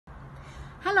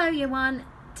Hello Year 1,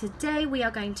 today we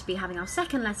are going to be having our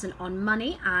second lesson on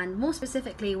money, and more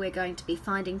specifically we're going to be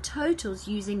finding totals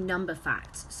using number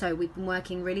facts. So we've been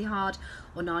working really hard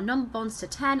on our number bonds to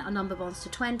 10, our number bonds to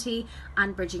 20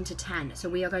 and bridging to 10. So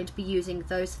we are going to be using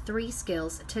those three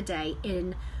skills today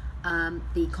in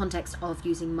the context of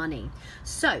using money.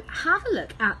 So have a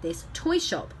look at this toy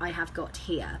shop I have got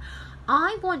here.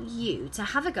 I want you to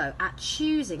have a go at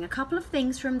choosing a couple of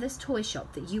things from this toy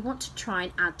shop that you want to try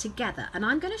and add together, and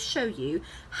I'm going to show you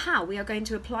how we are going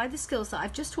to apply the skills that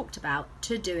I've just talked about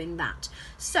to doing that.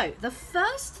 So the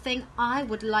first thing I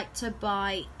would like to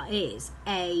buy is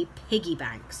a piggy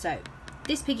bank. So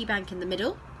this piggy bank in the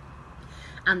middle.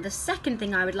 And the second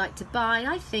thing I would like to buy,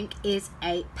 I think, is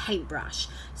a paintbrush.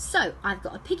 So I've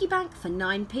got a piggy bank for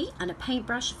 9p and a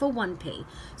paintbrush for 1p.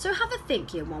 So have a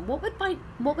think, Year 1. What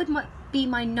would be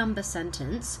my number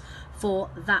sentence for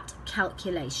that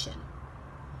calculation?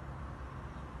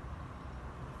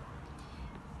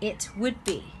 It would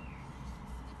be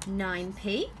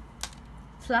 9p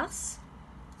plus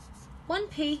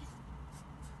 1p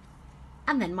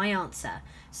and then my answer.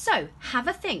 So have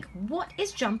a think. What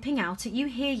is jumping out at you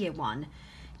here, Year 1?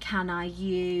 Can I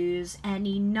use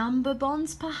any number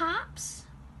bonds perhaps?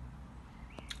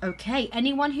 Okay,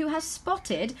 anyone who has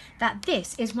spotted that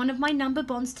this is one of my number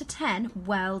bonds to 10,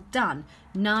 well done.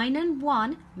 9 and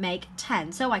 1 make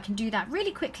 10. So I can do that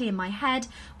really quickly in my head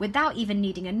without even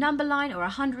needing a number line or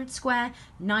 100 square.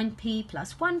 9p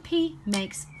plus 1p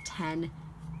makes 10p.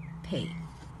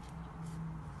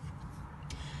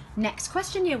 Next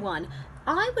question, Year 1.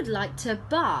 I would like to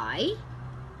buy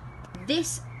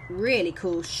this really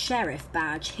cool sheriff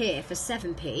badge here for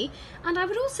 7p, and I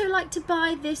would also like to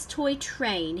buy this toy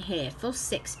train here for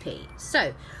 6p.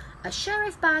 So a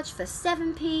sheriff badge for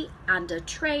 7p and a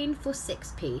train for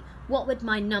 6p. What would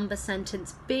my number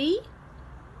sentence be?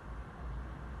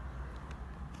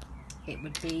 It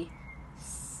would be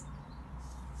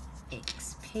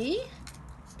 6p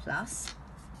plus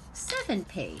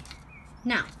 7p.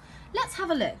 Now, let's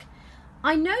have a look.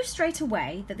 I know straight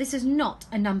away that this is not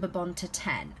a number bond to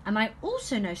 10, and I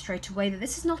also know straight away that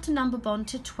this is not a number bond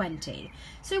to 20.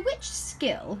 So which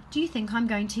skill do you think I'm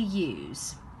going to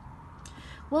use?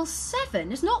 Well,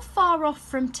 7 is not far off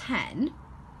from 10,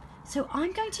 so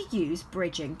I'm going to use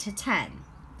bridging to 10.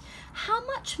 How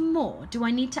much more do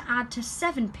I need to add to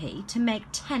 7p to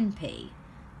make 10p?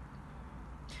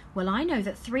 Well, I know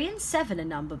that 3 and 7 are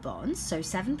number bonds, so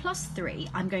 7 plus 3.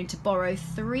 I'm going to borrow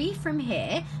 3 from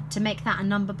here to make that a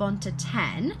number bond to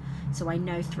 10. So I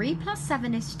know 3 plus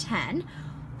 7 is 10,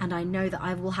 and I know that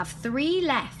I will have 3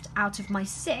 left out of my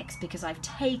 6 because I've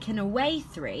taken away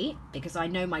 3, because I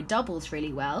know my doubles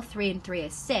really well. 3 and 3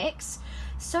 is 6.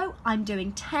 So I'm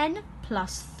doing 10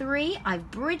 plus 3. I've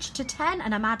bridged to 10,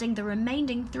 and I'm adding the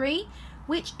remaining 3,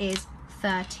 which is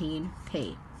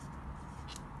 13p.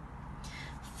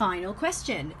 Final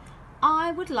question.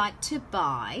 I would like to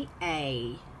buy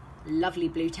a lovely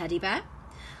blue teddy bear,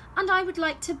 and I would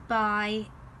like to buy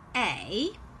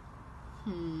a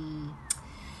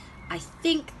I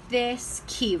think this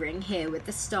keyring here with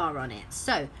the star on it.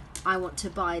 So I want to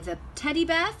buy the teddy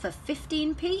bear for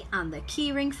 15p and the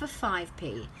keyring for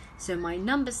 5p. So my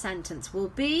number sentence will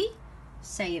be,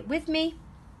 say it with me,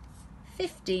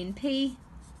 15p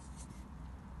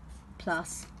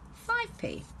plus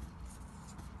 5p.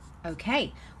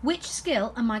 Okay, which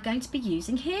skill am I going to be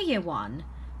using here, Year 1?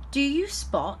 Do you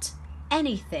spot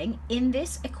anything in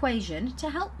this equation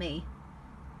to help me?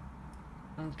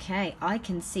 Okay, I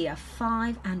can see a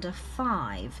 5 and a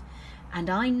 5, and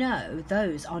I know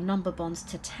those are number bonds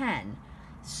to 10.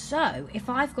 So if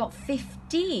I've got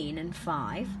 15 and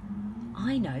 5,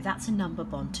 I know that's a number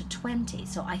bond to 20.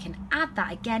 So I can add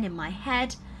that again in my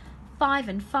head. 5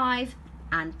 and 5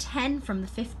 and 10 from the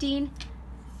 15.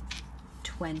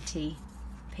 20p.